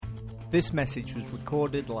This message was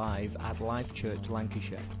recorded live at Life Church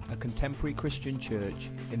Lancashire, a contemporary Christian church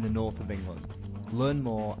in the north of England. Learn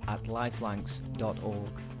more at lifelancs.org.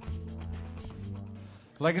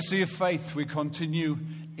 Legacy of Faith, we continue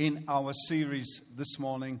in our series this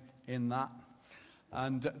morning in that.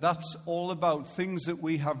 And that's all about things that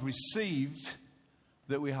we have received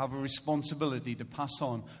that we have a responsibility to pass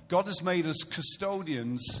on. God has made us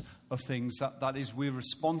custodians of things. That is, we're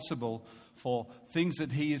responsible for things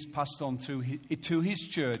that He has passed on to His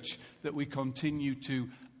church that we continue to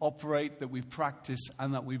operate, that we practice,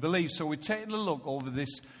 and that we believe. So we're taking a look over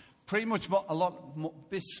this pretty much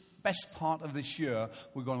this best part of this year.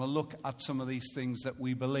 We're going to look at some of these things that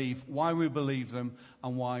we believe, why we believe them,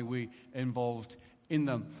 and why we're involved in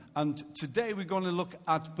them. And today we're going to look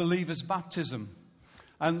at believers' baptism.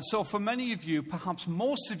 And so for many of you, perhaps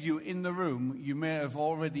most of you in the room, you may have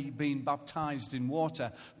already been baptized in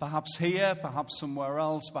water. Perhaps here, perhaps somewhere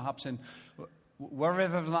else, perhaps in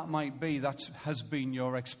wherever that might be, that has been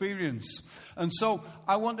your experience. And so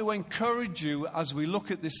I want to encourage you as we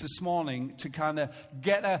look at this morning to kind of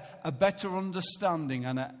get a better understanding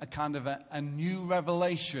and a kind of a new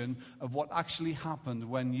revelation of what actually happened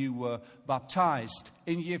when you were baptized.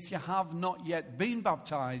 And if you have not yet been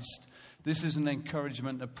baptized, this is an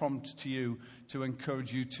encouragement, a prompt to you to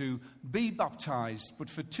encourage you to be baptized.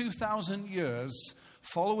 But for 2,000 years,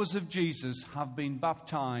 followers of Jesus have been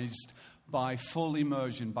baptized by full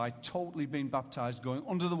immersion, by totally being baptized, going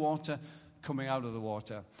under the water, coming out of the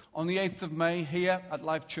water. On the 8th of May, here at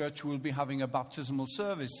Life Church, we'll be having a baptismal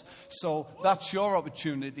service. So that's your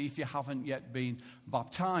opportunity if you haven't yet been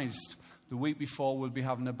baptized. The week before, we'll be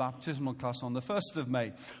having a baptismal class on the 1st of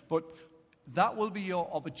May. But that will be your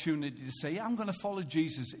opportunity to say, I'm going to follow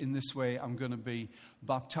Jesus in this way. I'm going to be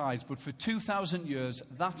baptized. But for 2,000 years,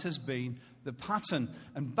 that has been the pattern.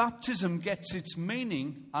 And baptism gets its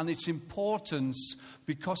meaning and its importance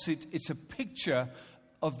because it's a picture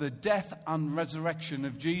of the death and resurrection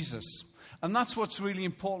of Jesus. And that's what's really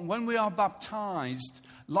important. When we are baptized,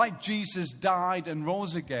 like Jesus died and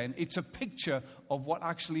rose again, it's a picture of what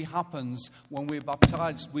actually happens when we're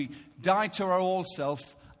baptized. We die to our old self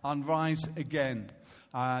and rise again.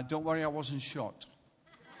 Don't worry, I wasn't shot.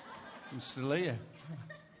 I'm still here.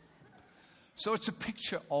 So it's a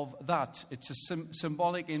picture of that. It's a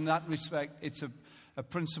symbolic in that respect. It's a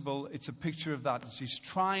principle. It's a picture of that. It's His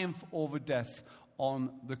triumph over death on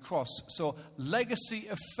the cross. So legacy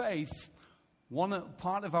of faith, one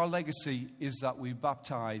part of our legacy is that we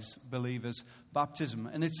baptize believers' baptism.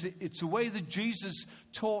 And it's a way that Jesus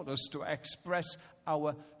taught us to express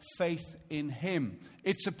our faith in Him.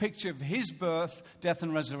 It's a picture of His birth, death,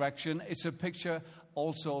 and resurrection. It's a picture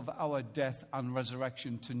also of our death and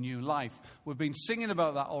resurrection to new life. We've been singing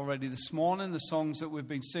about that already this morning. The songs that we've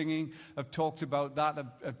been singing have talked about that,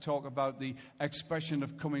 have talked about the expression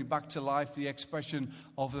of coming back to life, the expression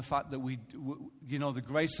of the fact that the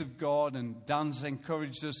grace of God, and Dan's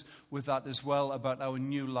encouraged us with that as well, about our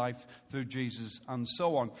new life through Jesus and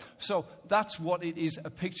so on. So that's what it is a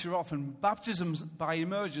picture of. And baptism by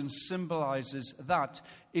immersion symbolizes that.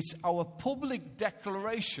 It's our public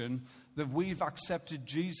declaration that we've accepted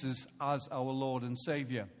Jesus as our Lord and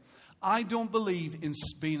Savior. I don't believe in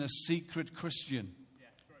being a secret Christian.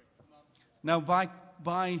 Now,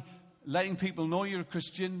 by letting people know you're a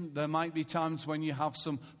Christian, there might be times when you have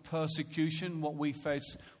some persecution. What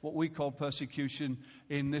we call persecution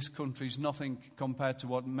in this country is nothing compared to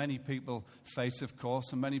what many people face, of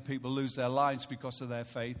course, and many people lose their lives because of their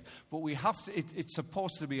faith. But we have to. It's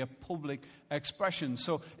supposed to be a public expression.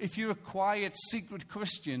 So if you're a quiet, secret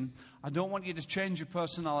Christian, I don't want you to change your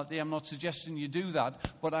personality. I'm not suggesting you do that,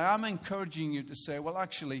 but I am encouraging you to say, well,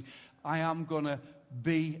 actually, I am going to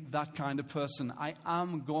be that kind of person. I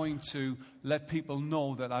am going to let people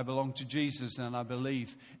know that I belong to Jesus and I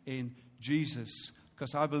believe in Jesus,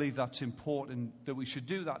 because I believe that's important, that we should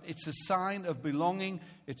do that. It's a sign of belonging.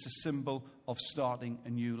 It's a symbol of starting a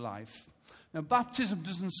new life. Now, baptism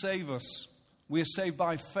doesn't save us. We are saved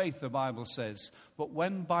by faith, the Bible says. But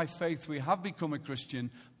when by faith we have become a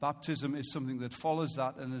Christian, baptism is something that follows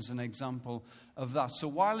that and is an example of that. So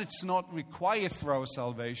while it's not required for our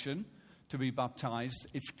salvation to be baptized,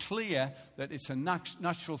 it's clear that it's a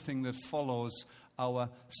natural thing that follows our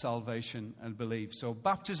salvation and belief. So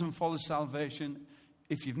baptism follows salvation.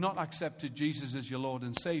 If you've not accepted Jesus as your Lord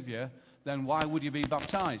and Savior, then why would you be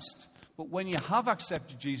baptized? But when you have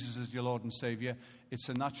accepted Jesus as your Lord and Savior, it's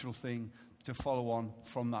a natural thing to follow on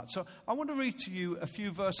from that. So I want to read to you a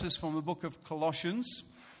few verses from the book of Colossians,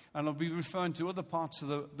 and I'll be referring to other parts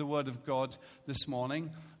of the Word of God this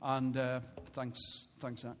morning. And thanks,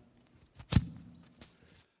 Zach.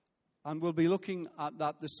 And we'll be looking at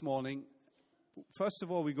that this morning. First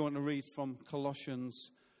of all, we're going to read from Colossians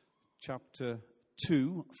chapter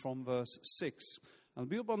 2 from verse 6. I'll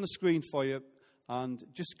be up on the screen for you and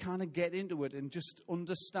just kind of get into it and just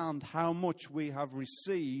understand how much we have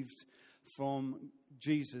received from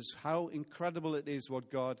Jesus, how incredible it is what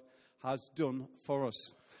God has done for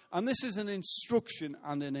us. And this is an instruction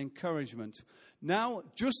and an encouragement. Now,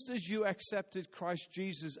 just as you accepted Christ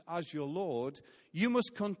Jesus as your Lord, you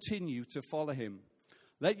must continue to follow him.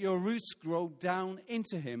 Let your roots grow down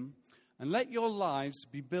into him, and let your lives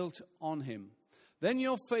be built on him. Then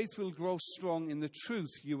your faith will grow strong in the truth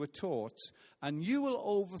you were taught, and you will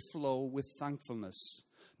overflow with thankfulness.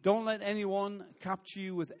 Don't let anyone capture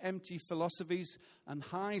you with empty philosophies and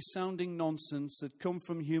high-sounding nonsense that come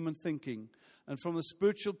from human thinking and from the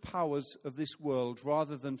spiritual powers of this world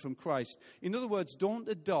rather than from Christ. In other words, don't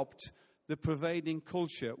adopt the pervading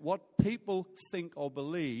culture. What people think or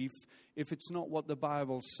believe, if it's not what the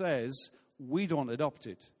Bible says, we don't adopt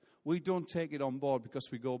it. We don't take it on board because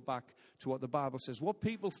we go back to what the Bible says. What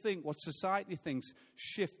people think, what society thinks,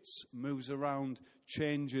 shifts, moves around,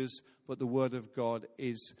 changes, but the Word of God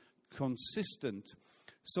is consistent.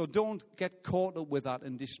 So don't get caught up with that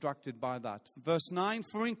and distracted by that. Verse 9,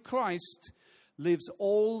 for in Christ lives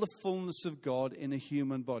all the fullness of God in a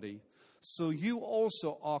human body. So you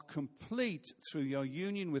also are complete through your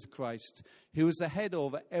union with Christ, who is the head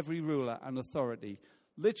over every ruler and authority.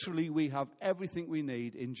 Literally, we have everything we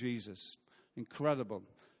need in Jesus. Incredible.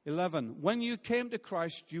 11. When you came to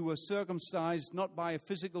Christ, you were circumcised not by a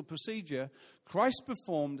physical procedure. Christ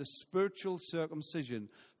performed a spiritual circumcision,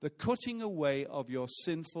 the cutting away of your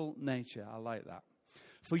sinful nature. I like that.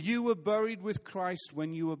 For you were buried with Christ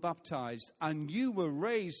when you were baptized, and you were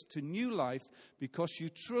raised to new life because you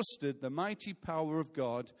trusted the mighty power of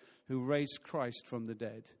God who raised Christ from the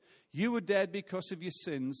dead. You were dead because of your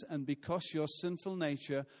sins and because your sinful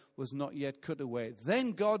nature was not yet cut away.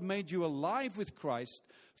 Then God made you alive with Christ,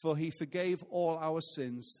 for he forgave all our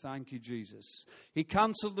sins. Thank you, Jesus. He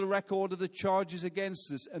cancelled the record of the charges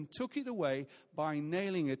against us and took it away by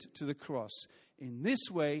nailing it to the cross. In this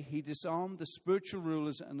way, he disarmed the spiritual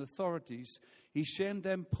rulers and authorities. He shamed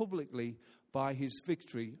them publicly by his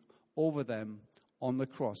victory over them on the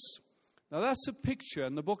cross. Now, that's a picture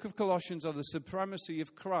in the book of Colossians of the supremacy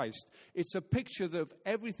of Christ. It's a picture of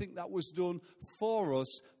everything that was done for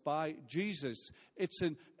us by Jesus. It's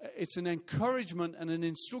an encouragement and an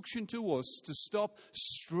instruction to us to stop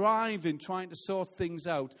striving, trying to sort things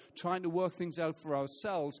out, trying to work things out for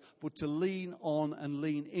ourselves, but to lean on and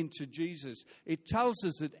lean into Jesus. It tells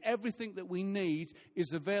us that everything that we need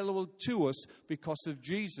is available to us because of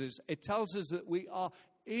Jesus. It tells us that we are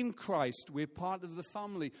in Christ, we're part of the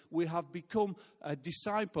family. We have become a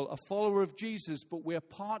disciple, a follower of Jesus, but we're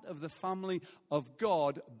part of the family of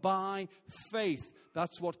God by faith.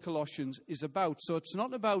 That's what Colossians is about. So it's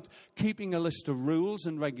not about keeping a list of rules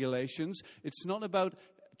and regulations. It's not about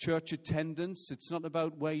church attendance. It's not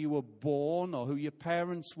about where you were born or who your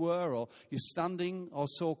parents were or your standing or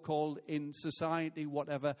so-called in society,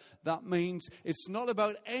 whatever that means. It's not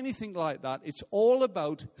about anything like that. It's all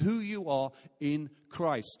about who you are in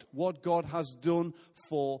Christ, what God has done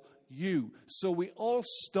for you. So we all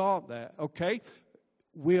start there, okay?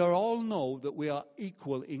 We all know that we are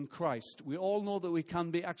equal in Christ. We all know that we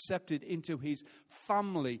can be accepted into his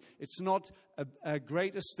family. It's not a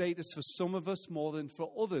greater status for some of us more than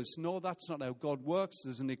for others. No, that's not how God works.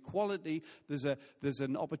 There's an equality. There's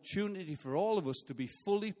an opportunity for all of us to be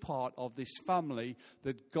fully part of this family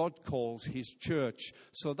that God calls his church.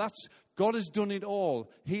 So God has done it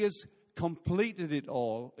all. He has completed it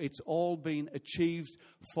all. It's all been achieved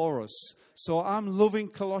for us. So I'm loving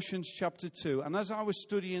Colossians chapter 2. And as I was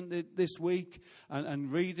studying it this week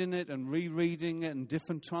and reading it and rereading it in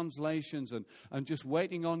different translations and just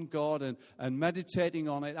waiting on God and meditating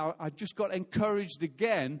on it, I just got encouraged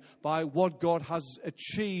again by what God has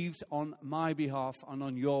achieved on my behalf and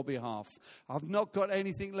on your behalf. I've not got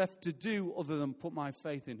anything left to do other than put my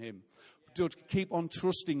faith in him. To keep on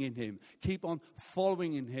trusting in him, keep on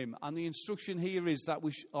following in him. And the instruction here is that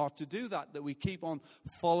we are to do that we keep on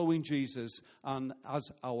following Jesus and as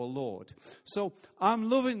our Lord. So I'm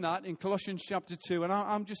loving that in Colossians chapter 2, and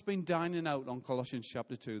I'm just been dining out on Colossians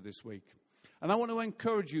chapter 2 this week. And I want to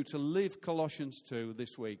encourage you to live Colossians 2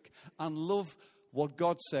 this week and love what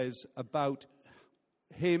God says about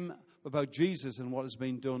him, about Jesus and what has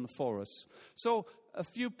been done for us. So a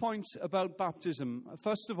few points about baptism.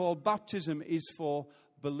 First of all, baptism is for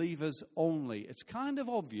believers only. It's kind of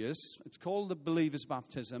obvious. It's called the believer's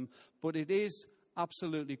baptism, but it is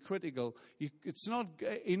absolutely critical. It's not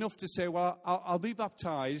enough to say, well, I'll be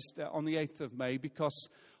baptized on the 8th of May because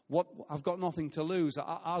I've got nothing to lose.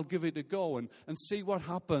 I'll give it a go and see what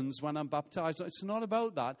happens when I'm baptized. It's not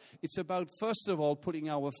about that. It's about, first of all, putting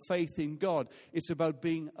our faith in God. It's about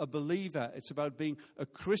being a believer. It's about being a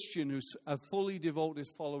Christian who's a fully devoted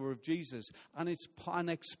follower of Jesus. And it's an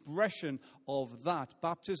expression of that.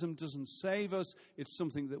 Baptism doesn't save us. It's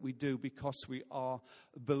something that we do because we are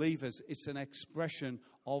believers. It's an expression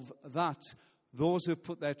of that. Those who have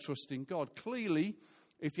put their trust in God. Clearly,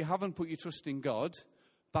 if you haven't put your trust in God,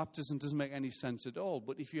 baptism doesn't make any sense at all.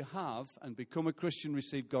 But if you have and become a Christian,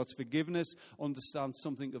 receive God's forgiveness, understand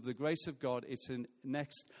something of the grace of God, it's a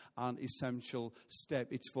next and essential step.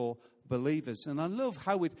 It's for believers. And I love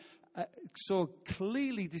how it so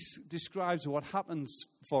clearly describes what happens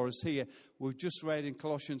for us here. We've just read in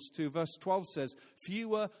Colossians 2, verse 12 says, "For you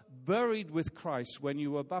were buried with Christ when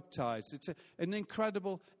you were baptized." It's an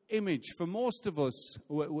incredible image. For most of us,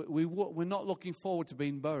 we're not looking forward to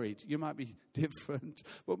being buried. You might be different,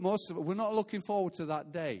 but most of us, we're not looking forward to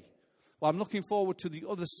that day. Well, I'm looking forward to the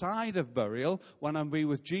other side of burial when I'm be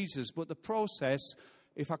with Jesus, but the process,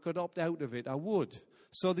 if I could opt out of it, I would.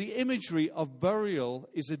 So the imagery of burial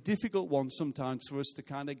is a difficult one sometimes for us to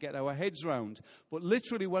kind of get our heads round. But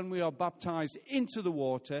literally when we are baptized into the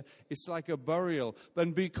water, it's like a burial.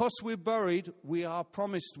 But because we're buried, we are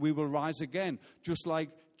promised we will rise again, just like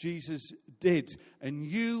Jesus did. And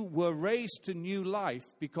you were raised to new life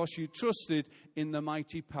because you trusted in the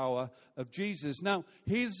mighty power of Jesus. Now,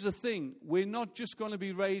 here's the thing. We're not just going to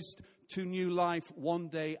be raised to new life one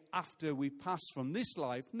day after we pass from this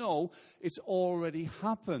life. No, it's already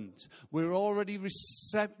happened. We're already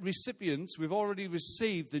recipients. We've already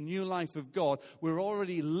received the new life of God. We're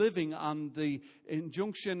already living, and the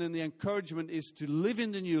injunction and the encouragement is to live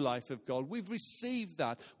in the new life of God. We've received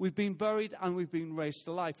that. We've been buried and we've been raised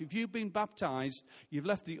to life. If you've been baptized, you've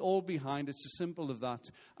left the old behind. It's as simple as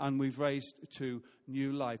that. And we've raised to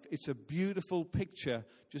new life. It's a beautiful picture.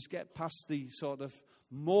 Just get past the sort of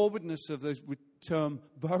morbidness of the term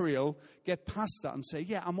burial, get past that and say,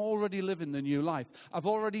 yeah, I'm already living the new life. I've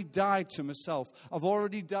already died to myself. I've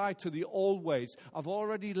already died to the old ways. I've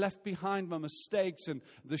already left behind my mistakes and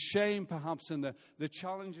the shame perhaps and the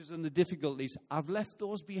challenges and the difficulties. I've left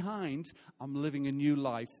those behind. I'm living a new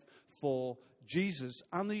life for Jesus.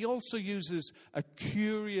 And he also uses a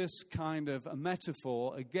curious kind of a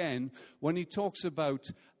metaphor again when he talks about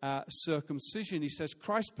circumcision. He says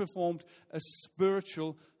Christ performed a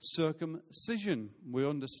spiritual circumcision. We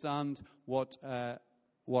understand what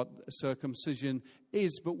circumcision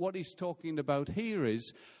is, but what he's talking about here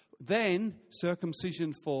is then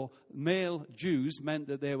circumcision for male Jews meant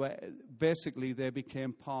that they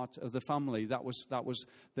became part of the family. That was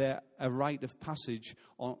a rite of passage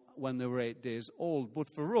when they were 8 days old. But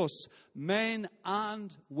for us, men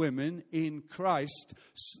and women in Christ,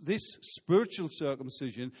 this spiritual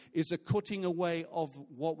circumcision is a cutting away of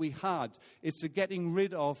what we had. It's a getting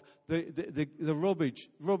rid of the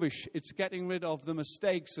rubbish. It's getting rid of the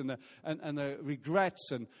mistakes and the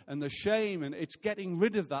regrets and the shame, and it's getting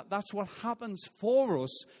rid of that. That's what happens for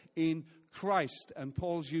us in Christ. And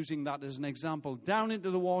Paul's using that as an example. Down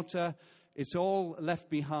into the water, it's all left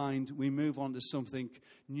behind. We move on to something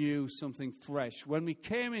new, something fresh. When we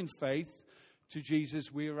came in faith to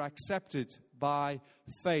Jesus, we were accepted by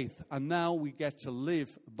faith. And now we get to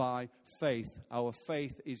live by faith. Our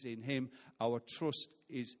faith is in him. Our trust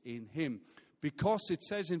is in him. Because it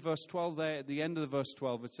says in verse 12 there, at the end of the verse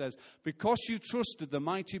 12, it says, because you trusted the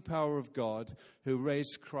mighty power of God who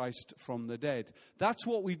raised Christ from the dead. That's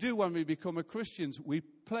what we do when we become a Christian. We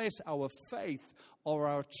place our faith or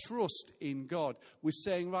our trust in God. We're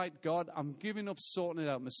saying, right, God, I'm giving up sorting it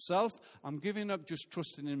out myself. I'm giving up just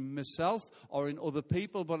trusting in myself or in other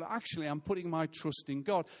people, but actually I'm putting my trust in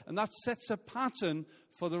God. And that sets a pattern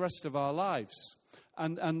for the rest of our lives.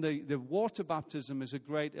 And the water baptism is a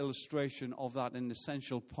great illustration of that, an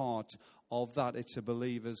essential part of that. It's a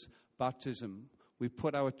believer's baptism. We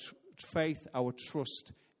put our faith, our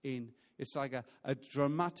trust in. It's like a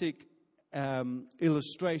dramatic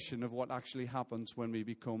illustration of what actually happens when we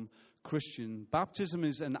become Christian. Baptism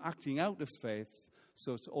is an acting out of faith,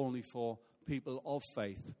 so it's only for people of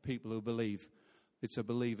faith, people who believe. It's a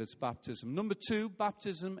believer's baptism. Number 2,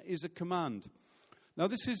 baptism is a command. Now,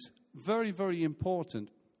 this is very, very important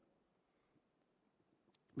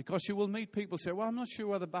because you will meet people say, well, I'm not sure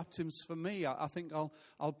whether baptism's for me. I think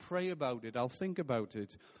I'll pray about it. I'll think about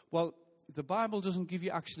it. Well, the Bible doesn't give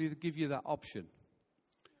you that option.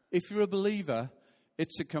 If you're a believer,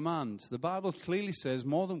 it's a command. The Bible clearly says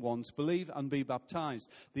more than once, believe and be baptized.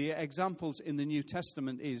 The examples in the New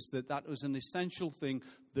Testament is that was an essential thing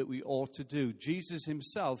that we ought to do. Jesus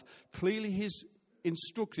himself, clearly his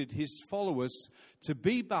instructed his followers to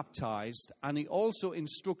be baptized, and he also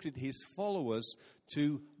instructed his followers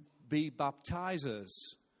to be baptizers.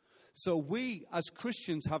 So we, as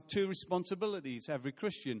Christians, have two responsibilities, every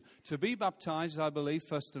Christian. To be baptized, I believe,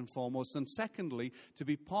 first and foremost. And secondly, to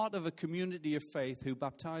be part of a community of faith who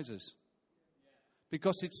baptizes.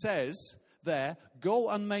 Because it says there, go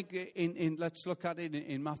and make, let's look at it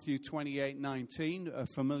in Matthew 28:19, a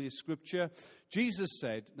familiar scripture. Jesus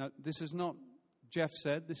said, now this is not Jeff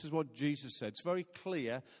said, this is what Jesus said. It's very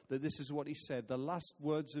clear that this is what he said. The last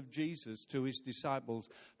words of Jesus to his disciples,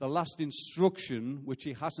 the last instruction, which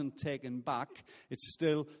he hasn't taken back, it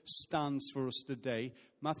still stands for us today.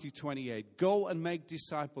 Matthew 28, go and make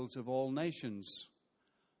disciples of all nations,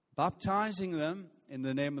 baptizing them in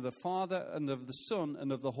the name of the Father and of the Son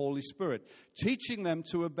and of the Holy Spirit, teaching them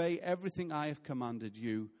to obey everything I have commanded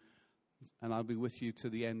you, and I'll be with you to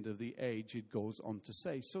the end of the age, it goes on to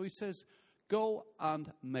say. So he says, go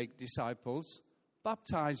and make disciples,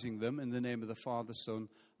 baptizing them in the name of the Father, Son,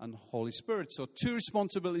 and Holy Spirit. So two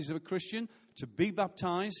responsibilities of a Christian: to be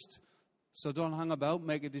baptized. So don't hang about,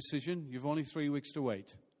 make a decision. You've only 3 weeks to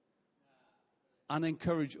wait. And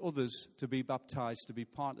encourage others to be baptized, to be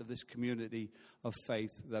part of this community of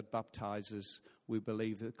faith that baptizes, we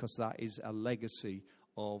believe, because that is a legacy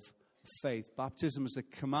of faith. Baptism is a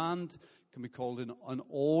command, can be called an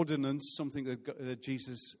ordinance, something that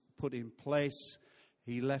Jesus put in place.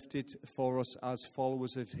 He left it for us as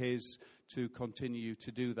followers of his to continue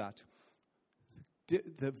to do that.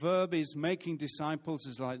 The verb is making disciples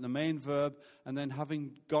is like the main verb, and then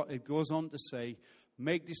it goes on to say,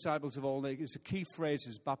 make disciples of all nations. The key phrase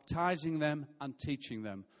is baptizing them and teaching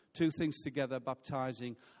them. Two things together,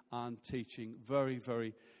 baptizing and teaching. Very,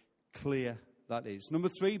 very clear that is. Number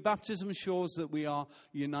 3, baptism shows that we are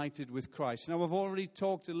united with Christ. Now, I've already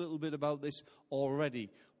talked a little bit about this already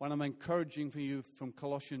when I'm encouraging for you from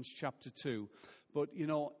Colossians chapter 2. But,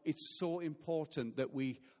 it's so important that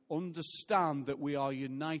we understand that we are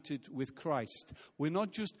united with Christ. We're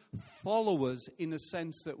not just followers in a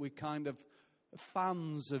sense that we're kind of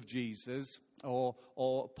fans of Jesus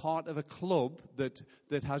or part of a club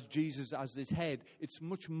that has Jesus as its head. It's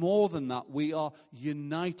much more than that. We are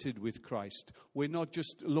united with Christ. We're not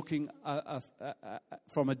just looking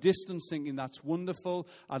from a distance thinking that's wonderful.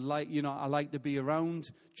 I like to be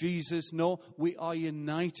around Jesus. No, we are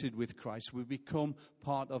united with Christ. We become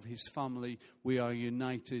part of his family. We are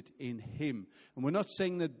united in him. And we're not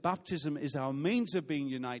saying that baptism is our means of being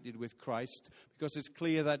united with Christ, because it's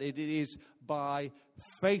clear that it is by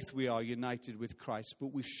faith we are united with Christ. But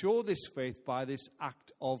we show this faith by this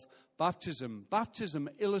act of baptism. Baptism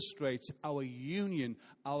illustrates our union,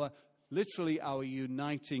 literally our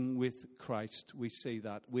uniting with Christ. We see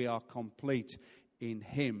that. We are complete in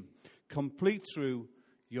him. Complete through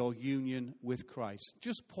your union with Christ.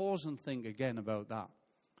 Just pause and think again about that.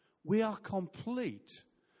 We are complete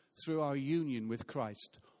through our union with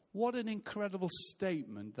Christ. What an incredible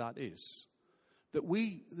statement that is. That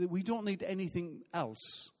we don't need anything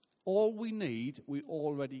else. All we need, we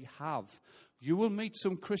already have. You will meet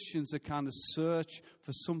some Christians that kind of search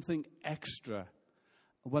for something extra.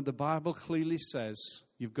 When the Bible clearly says,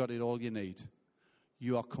 you've got it all you need.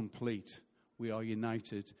 You are complete. We are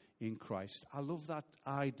united in Christ. I love that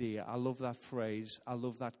idea. I love that phrase. I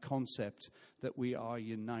love that concept that we are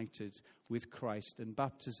united with Christ. And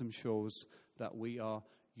baptism shows that we are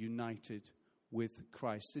united with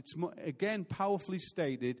Christ. It's again powerfully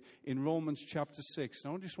stated in Romans chapter 6.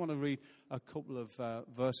 Now I just want to read a couple of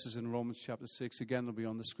verses in Romans chapter 6. Again, they'll be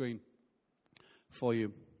on the screen for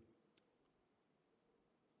you.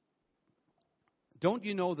 Don't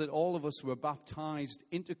you know that all of us were baptized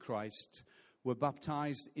into Christ, were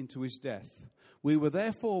baptized into his death? We were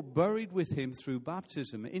therefore buried with him through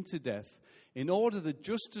baptism into death, in order that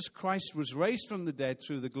just as Christ was raised from the dead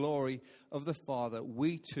through the glory of the Father,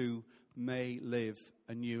 we too may live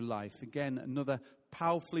a new life. Again, another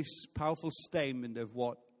powerful statement of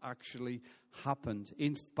what actually happened.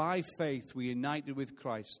 By faith, we united with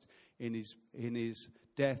Christ in his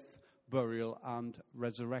death, burial, and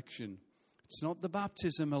resurrection. It's not the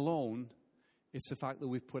baptism alone. It's the fact that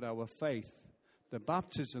we've put our faith. The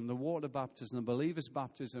baptism, the water baptism, the believer's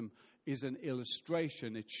baptism is an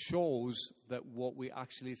illustration. It shows that what we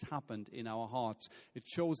actually has happened in our hearts. It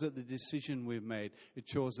shows that the decision we've made. It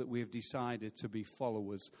shows that we've decided to be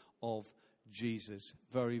followers of Jesus.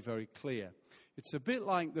 Very, very clear. It's a bit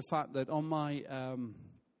like the fact that on my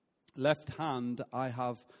left hand I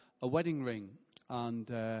have a wedding ring. And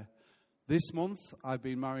this month I've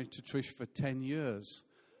been married to Trish for 10 years.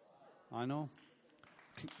 I know.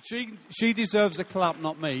 She deserves a clap,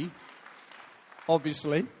 not me,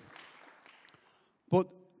 obviously.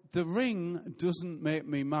 the ring doesn't make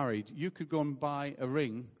me married. You could go and buy a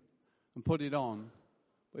ring and put it on,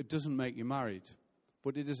 but it doesn't make you married.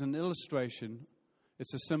 But it is an illustration,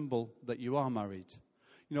 it's a symbol that you are married.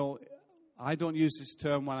 You know, I don't use this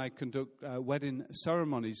term when I conduct wedding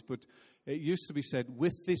ceremonies, but it used to be said,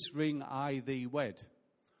 with this ring I thee wed.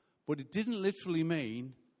 But it didn't literally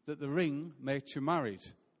mean that the ring makes you married.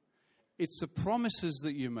 It's the promises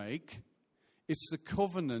that you make, it's the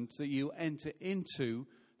covenant that you enter into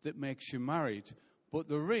that makes you married. But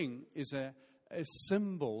the ring is a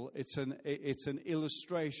symbol, it's an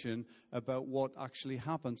illustration about what actually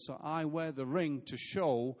happens. So I wear the ring to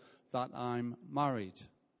show that I'm married,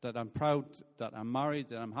 that I'm proud, that I'm married,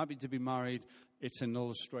 that I'm happy to be married. It's an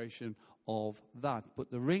illustration of that. But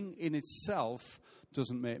the ring in itself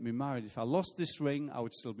doesn't make me married. If I lost this ring, I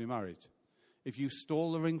would still be married. If you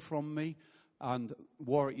stole the ring from me and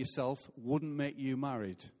wore it yourself, wouldn't make you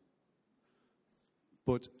married.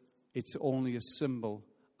 But it's only a symbol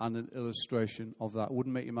and an illustration of that.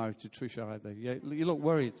 Wouldn't make you married to Tricia either. Yeah, you look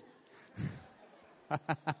worried.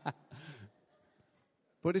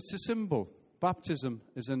 But it's a symbol. Baptism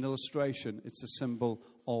is an illustration. It's a symbol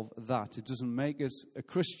of that. It doesn't make us a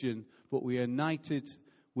Christian, but we are united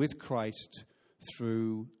with Christ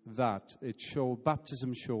through that.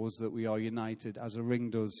 Baptism shows that we are united, as a ring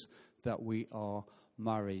does, that we are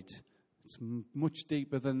married. It's much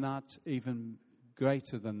deeper than that, even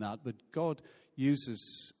greater than that. But God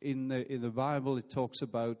uses, in the Bible, it talks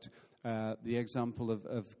about the example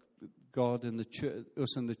of God and the church,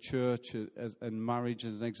 us and the church, and marriage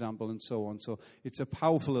as an example, and so on. So it's a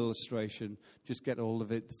powerful illustration. Just get hold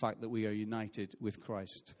of it, the fact that we are united with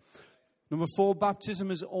Christ. Number 4, baptism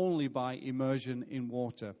is only by immersion in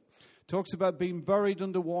water. Talks about being buried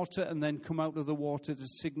under water and then come out of the water to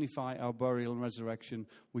signify our burial and resurrection.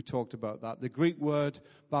 We talked about that. The Greek word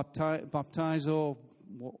baptizo,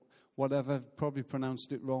 whatever, probably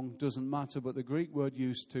pronounced it wrong, doesn't matter, but the Greek word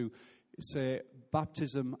used to say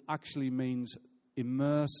baptism actually means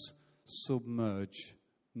immerse, submerge,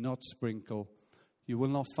 not sprinkle. You will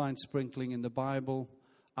not find sprinkling in the Bible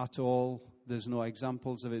at all. There's no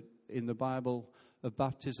examples of it in the Bible of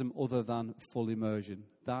baptism other than full immersion.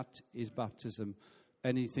 That is baptism.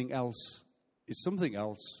 Anything else is something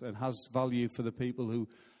else and has value for the people who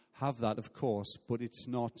have that, of course, but it's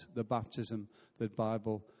not the baptism that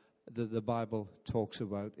the Bible talks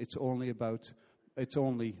about. It's only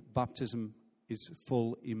baptism is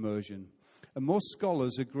full immersion. And most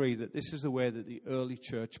scholars agree that this is the way that the early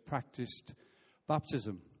church practiced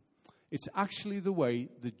baptism. It's actually the way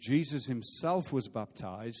that Jesus himself was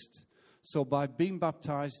baptized. So by being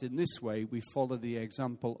baptized in this way, we follow the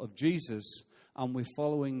example of Jesus, and we're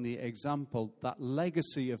following the example, that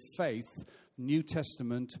legacy of faith, New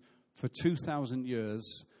Testament, for 2,000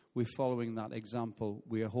 years, we're following that example.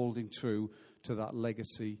 We are holding true to that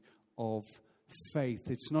legacy of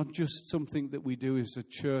faith. It's not just something that we do as a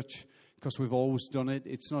church because we've always done it.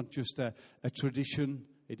 It's not just a tradition.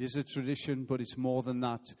 It is a tradition, but it's more than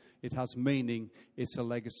that. It has meaning. It's a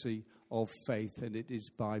legacy of faith, and it is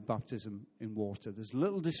by baptism in water. There's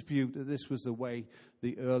little dispute that this was the way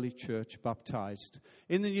the early church baptized.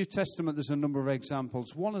 In the New Testament, there's a number of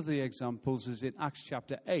examples. One of the examples is in Acts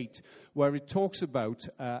chapter 8, where it talks about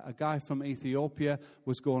a guy from Ethiopia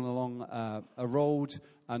was going along a road,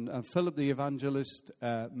 and Philip the evangelist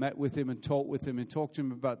met with him and talked with him and talked to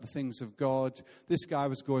him about the things of God. This guy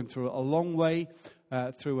was going through a long way,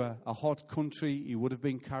 through a hot country. He would have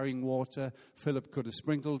been carrying water. Philip could have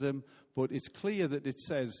sprinkled him. But it's clear that it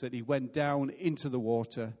says that he went down into the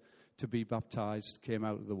water to be baptized, came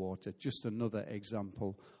out of the water. Just another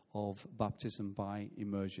example of baptism by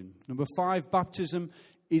immersion. Number 5, baptism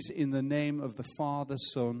is in the name of the Father,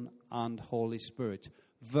 Son, and Holy Spirit.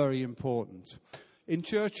 Very important. In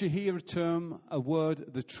church, you hear a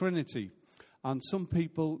word, the Trinity. And some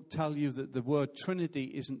people tell you that the word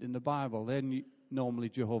Trinity isn't in the Bible. They're normally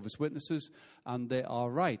Jehovah's Witnesses, and they are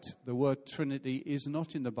right. The word Trinity is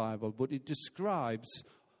not in the Bible, but it describes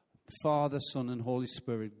Father, Son, and Holy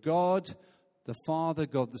Spirit. God, the Father,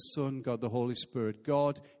 God the Son, God the Holy Spirit.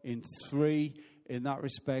 God in three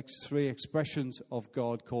expressions of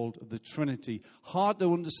God called the Trinity. Hard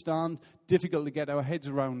to understand, difficult to get our heads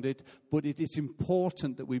around it, but it is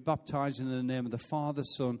important that we baptize in the name of the Father,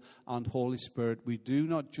 Son, and Holy Spirit. We do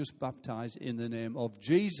not just baptize in the name of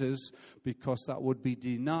Jesus, because that would be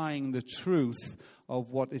denying the truth of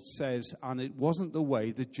what it says, and it wasn't the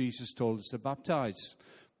way that Jesus told us to baptize.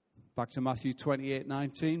 Back to Matthew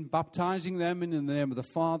 28:19, baptizing them in the name of the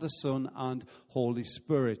Father, Son, and Holy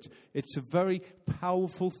Spirit. It's a very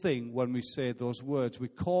powerful thing when we say those words. We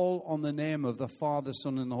call on the name of the Father,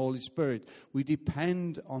 Son, and the Holy Spirit. We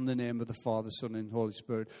depend on the name of the Father, Son, and Holy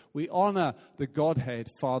Spirit. We honor the Godhead,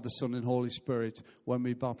 Father, Son, and Holy Spirit when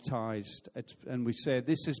we baptized. And we say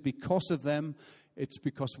this is because of them. It's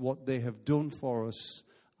because what they have done for us,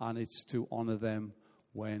 and it's to honor them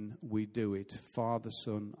when we do it. Father,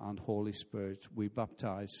 Son, and Holy Spirit, we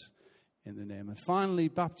baptize in the name. And finally,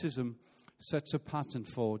 baptism sets a pattern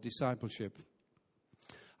for discipleship.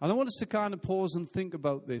 And I want us to kind of pause and think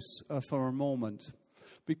about this for a moment,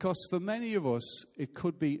 because for many of us, it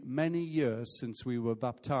could be many years since we were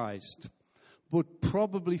baptized. But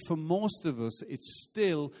probably for most of us, it's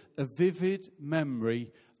still a vivid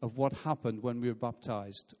memory of what happened when we were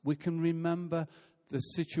baptized. We can remember the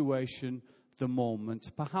situation, the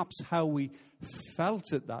moment, perhaps how we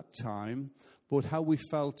felt at that time, but how we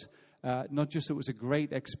felt, not just it was a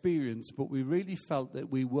great experience, but we really felt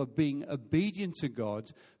that we were being obedient to God,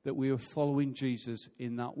 that we were following Jesus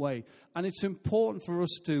in that way. And it's important for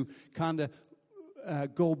us to kind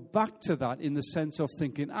of go back to that in the sense of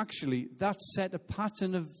thinking, actually, that set a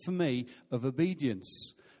pattern for me of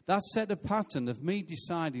obedience. That set a pattern of me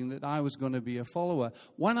deciding that I was going to be a follower.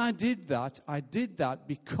 When I did that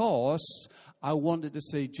because I wanted to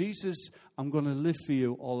say, Jesus, I'm going to live for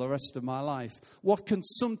you all the rest of my life. What can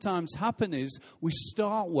sometimes happen is we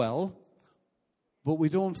start well, but we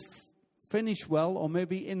don't finish well, or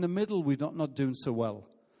maybe in the middle we're not doing so well.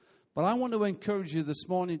 But I want to encourage you this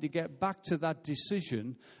morning to get back to that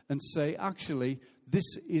decision and say, actually,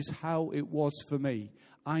 this is how it was for me.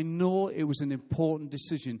 I know it was an important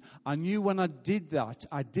decision. I knew when I did that,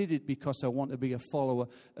 I did it because I want to be a follower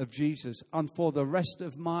of Jesus. And for the rest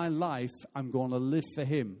of my life, I'm going to live for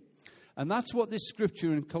him. And that's what this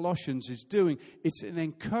scripture in Colossians is doing. It's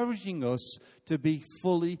encouraging us to be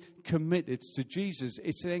fully committed to Jesus.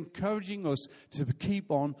 It's encouraging us to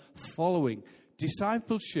keep on following.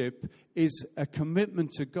 Discipleship is a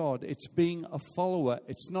commitment to God. It's being a follower.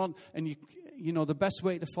 It's not, and you know, the best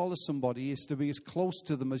way to follow somebody is to be as close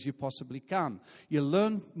to them as you possibly can. You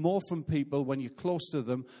learn more from people when you're close to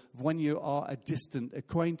them when you are a distant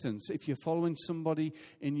acquaintance. If you're following somebody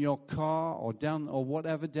in your car or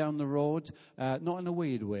whatever down the road, not in a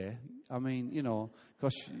weird way. I mean, you know,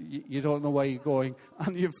 because you don't know where you're going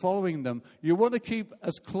and you're following them. You want to keep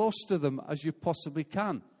as close to them as you possibly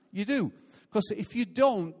can. You do. Because if you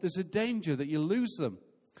don't, there's a danger that you lose them.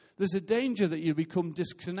 There's a danger that you become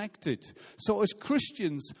disconnected. So as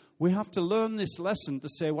Christians, we have to learn this lesson to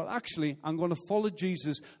say, well, actually, I'm going to follow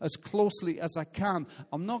Jesus as closely as I can.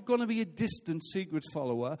 I'm not going to be a distant, secret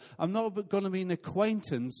follower. I'm not going to be an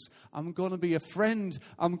acquaintance. I'm going to be a friend.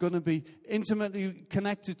 I'm going to be intimately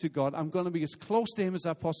connected to God. I'm going to be as close to him as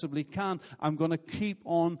I possibly can. I'm going to keep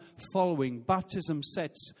on following. Baptism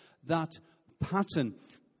sets that pattern.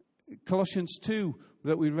 Colossians 2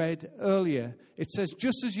 that we read earlier, it says,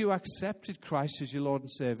 just as you accepted Christ as your Lord and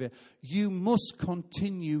Savior, you must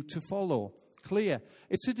continue to follow. Clear.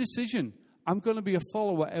 It's a decision. I'm going to be a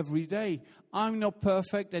follower every day. I'm not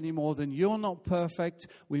perfect any more than you're not perfect.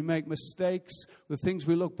 We make mistakes. The things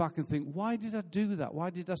we look back and think, why did I do that? Why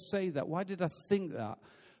did I say that? Why did I think that?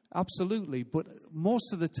 Absolutely. But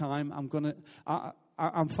most of the time, I'm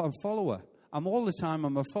a follower. I'm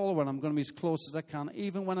a follower, and I'm going to be as close as I can.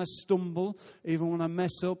 Even when I stumble, even when I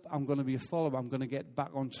mess up, I'm going to be a follower. I'm going to get back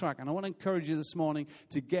on track. And I want to encourage you this morning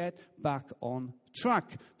to get back on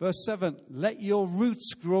track. Verse 7, let your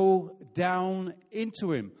roots grow down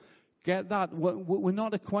into him. Get that? We're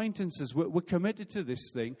not acquaintances. We're committed to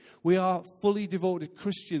this thing. We are fully devoted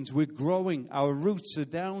Christians. We're growing. Our roots are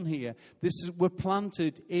down here. We're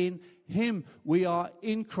planted in him. We are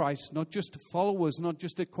in Christ, not just followers, not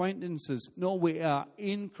just acquaintances. No, we are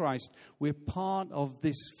in Christ. We're part of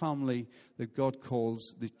this family that God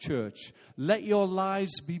calls the church. Let your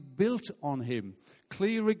lives be built on him.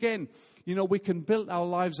 Clear again. You know, we can build our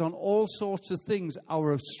lives on all sorts of things.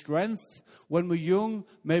 Our strength when we're young,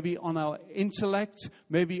 maybe on our intellect,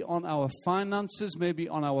 maybe on our finances, maybe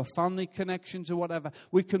on our family connections or whatever.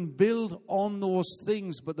 We can build on those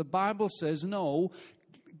things, but the Bible says, no,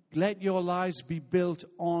 let your lives be built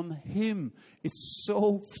on him. It's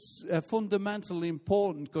so fundamentally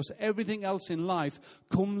important because everything else in life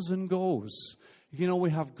comes and goes. You know, we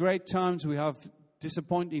have great times, we have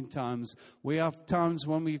disappointing times. We have times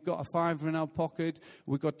when we've got a $5 in our pocket.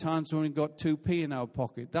 We've got times when we've got 2p in our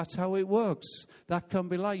pocket. That's how it works. That can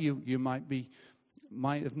be like you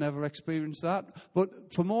might have never experienced that.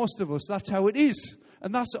 But for most of us, that's how it is.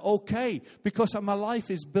 And that's okay, because my life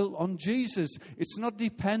is built on Jesus. It's not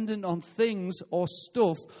dependent on things or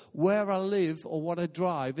stuff, where I live or what I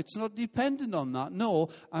drive. It's not dependent on that. No,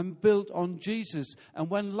 I'm built on Jesus. And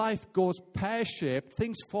when life goes pear-shaped,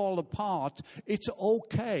 things fall apart, it's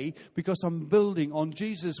okay, because I'm building on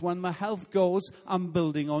Jesus. When my health goes, I'm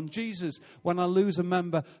building on Jesus. When I lose a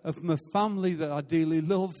member of my family that I dearly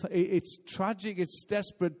love, it's tragic, it's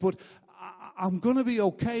desperate, but I'm going to be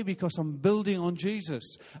okay because I'm building on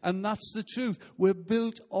Jesus. And that's the truth. We're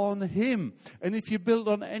built on Him. And if you're built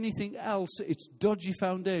on anything else, it's dodgy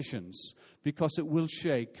foundations, because it will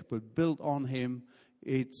shake. But built on Him,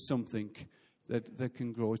 it's something that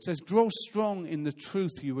can grow. It says, grow strong in the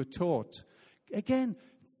truth you were taught. Again,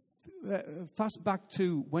 fast back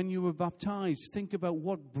to when you were baptized. Think about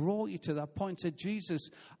what brought you to that point. Say, Jesus,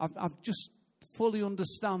 I've just fully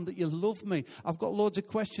understand that you love me. I've got loads of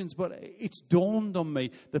questions, but it's dawned on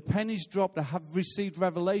me. The penny's dropped. I have received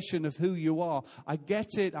revelation of who you are. I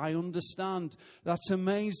get it. I understand. That's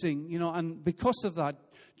amazing. And because of that,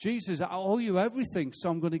 Jesus, I owe you everything, so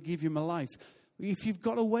I'm going to give you my life. If you've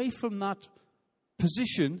got away from that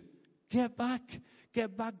position, get back.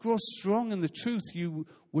 Get back, grow strong in the truth you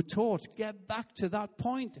were taught. Get back to that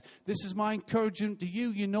point. This is my encouragement to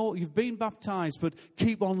you. You know, you've been baptized, but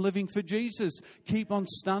keep on living for Jesus. Keep on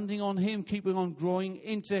standing on Him. Keep on growing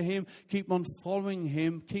into Him. Keep on following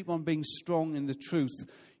Him. Keep on being strong in the truth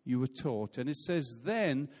you were taught. And it says,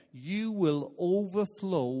 then you will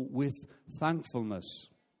overflow with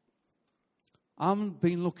thankfulness. I've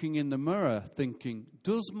been looking in the mirror thinking,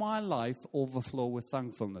 does my life overflow with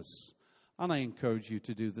thankfulness? And I encourage you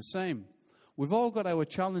to do the same. We've all got our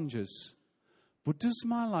challenges. But does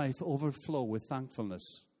my life overflow with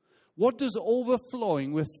thankfulness? What does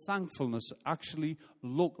overflowing with thankfulness actually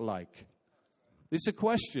look like? It's a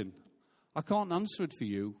question. I can't answer it for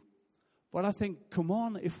you. But I think, come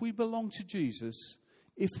on, if we belong to Jesus,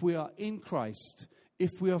 if we are in Christ, if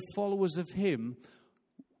we are followers of Him,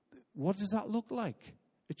 what does that look like?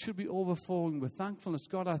 It should be overflowing with thankfulness.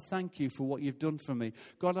 God, I thank you for what you've done for me.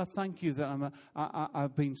 God, I thank you that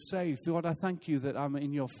I've been saved. God, I thank you that I'm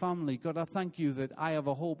in your family. God, I thank you that I have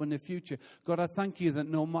a hope in the future. God, I thank you that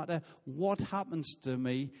no matter what happens to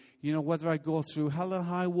me, whether I go through hell or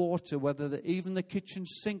high water, whether even the kitchen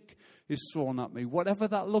sink is thrown at me, whatever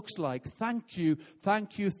that looks like, thank you,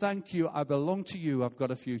 thank you, thank you. I belong to you. I've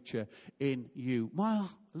got a future in you. My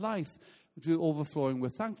life to overflowing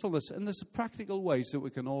with thankfulness. And there's practical ways that we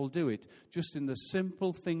can all do it. Just in the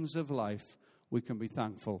simple things of life, we can be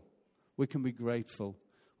thankful. We can be grateful.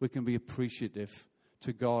 We can be appreciative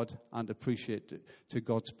to God and appreciate to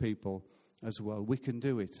God's people as well. We can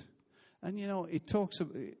do it. And it talks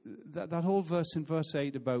about that whole verse in verse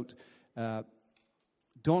 8 about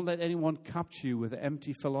don't let anyone capture you with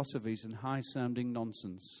empty philosophies and high-sounding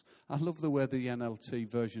nonsense. I love the way the NLT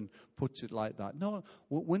version puts it like that. No,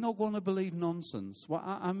 we're not going to believe nonsense. Well,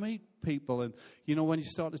 I meet people, and, when you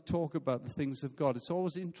start to talk about the things of God, it's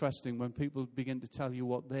always interesting when people begin to tell you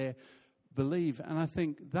what they believe. And I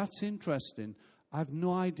think, that's interesting. I have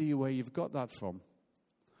no idea where you've got that from.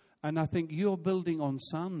 And I think you're building on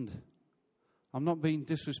sand. I'm not being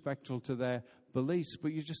disrespectful to their beliefs,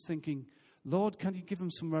 but you're just thinking, Lord, can you give them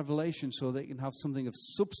some revelation so they can have something of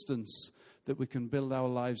substance that we can build our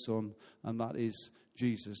lives on, and that is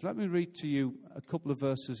Jesus. Let me read to you a couple of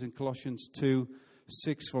verses in Colossians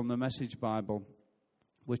 2:6 from the Message Bible,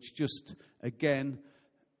 which just, again,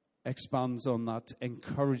 expands on that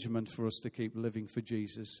encouragement for us to keep living for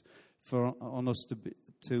Jesus, on us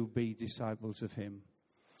to be disciples of Him.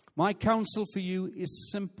 My counsel for you is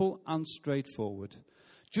simple and straightforward.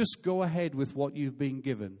 Just go ahead with what you've been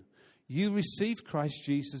given. You received Christ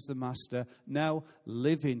Jesus the Master. Now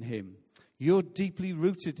live in Him. You're deeply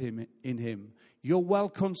rooted in Him. You're well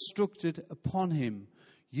constructed upon Him.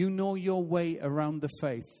 You know your way around the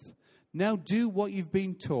faith. Now do what you've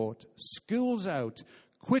been taught. School's out.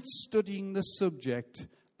 Quit studying the subject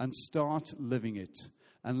and start living it.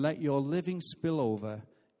 And let your living spill over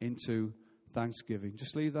into thanksgiving.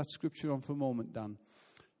 Just leave that scripture on for a moment, Dan.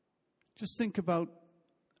 Just think about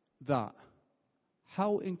that.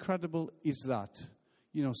 How incredible is that?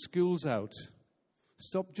 School's out.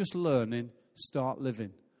 Stop just learning, start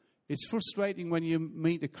living. It's frustrating when you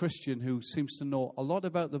meet a Christian who seems to know a lot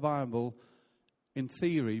about the Bible in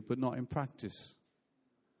theory, but not in practice.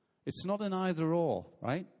 It's not an either or,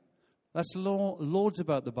 right? Let's loads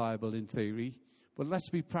about the Bible in theory, but let's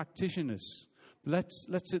be practitioners. Let's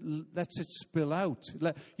it spill out.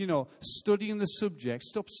 Studying the subject,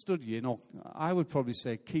 stop studying, or I would probably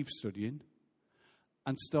say keep studying,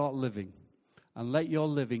 and start living. And let your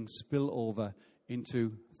living spill over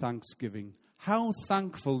into thanksgiving. How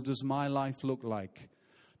thankful does my life look like?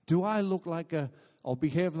 Do I look like or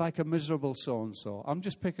behave like a miserable so-and-so? I'm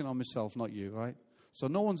just picking on myself, not you, right? So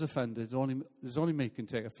no one's offended. There's only me can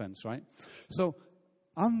take offense, right? So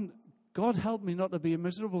God help me not to be a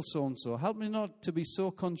miserable so-and-so. Help me not to be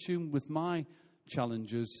so consumed with my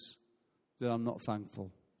challenges that I'm not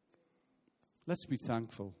thankful. Let's be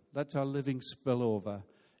thankful. Let our living spill over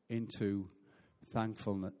into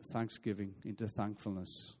thanksgiving, into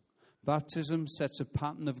thankfulness. Baptism sets a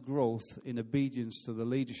pattern of growth in obedience to the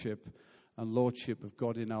leadership and lordship of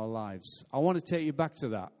God in our lives. I want to take you back to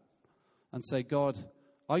that and say, God,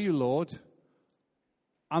 are you Lord?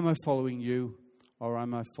 Am I following you, or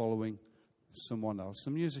am I following someone else? The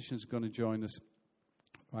musicians are going to join us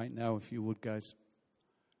right now, if you would, guys.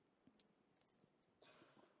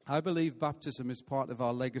 I believe baptism is part of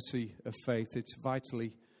our legacy of faith. It's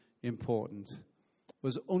vitally important. It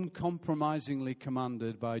was uncompromisingly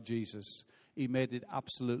commanded by Jesus. He made it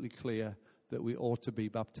absolutely clear that we ought to be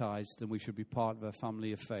baptized and we should be part of a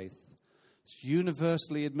family of faith. It's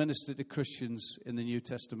universally administered to Christians in the New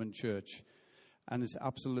Testament church, and it's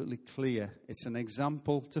absolutely clear. It's an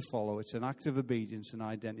example to follow. It's an act of obedience and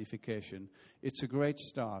identification. It's a great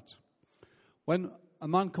start. When a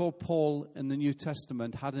man called Paul in the New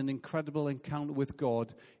Testament had an incredible encounter with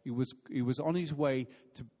God, he was on his way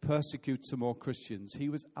to persecute some more Christians. He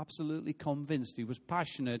was absolutely convinced, he was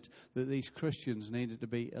passionate that these Christians needed to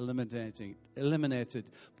be eliminated.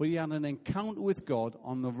 But he had an encounter with God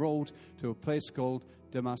on the road to a place called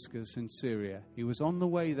Damascus in Syria. He was on the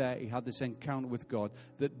way there. He had this encounter with God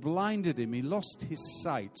that blinded him. He lost his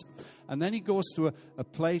sight. And then he goes to a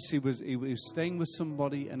place. He was staying with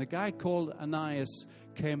somebody, and a guy called Ananias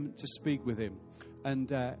came to speak with him.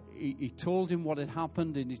 And he told him what had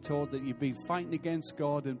happened, and he told that he'd been fighting against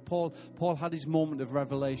God. And Paul had his moment of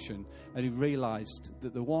revelation, and he realized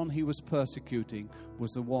that the one he was persecuting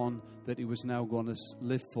was the one that he was now going to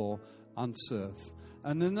live for and serve.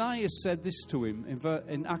 And Ananias said this to him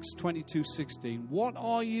in Acts 22:16. What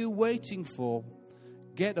are you waiting for?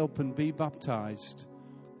 Get up and be baptized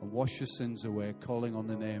and wash your sins away, calling on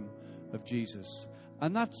the name of Jesus.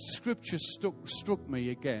 And that scripture struck me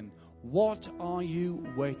again. What are you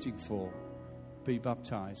waiting for? Be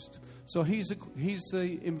baptized. So here's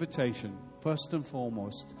the invitation. First and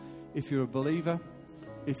foremost, if you're a believer,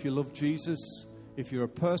 if you love Jesus, if you're a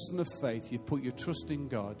person of faith, you've put your trust in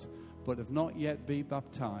God, but have not yet been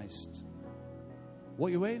baptized, what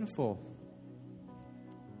are you waiting for?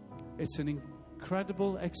 It's an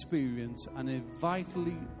incredible experience and a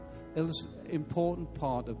vitally important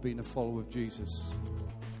part of being a follower of Jesus.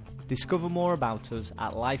 Discover more about us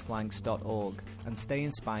at lifelanks.org and stay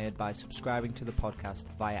inspired by subscribing to the podcast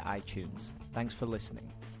via iTunes. Thanks for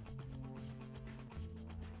listening.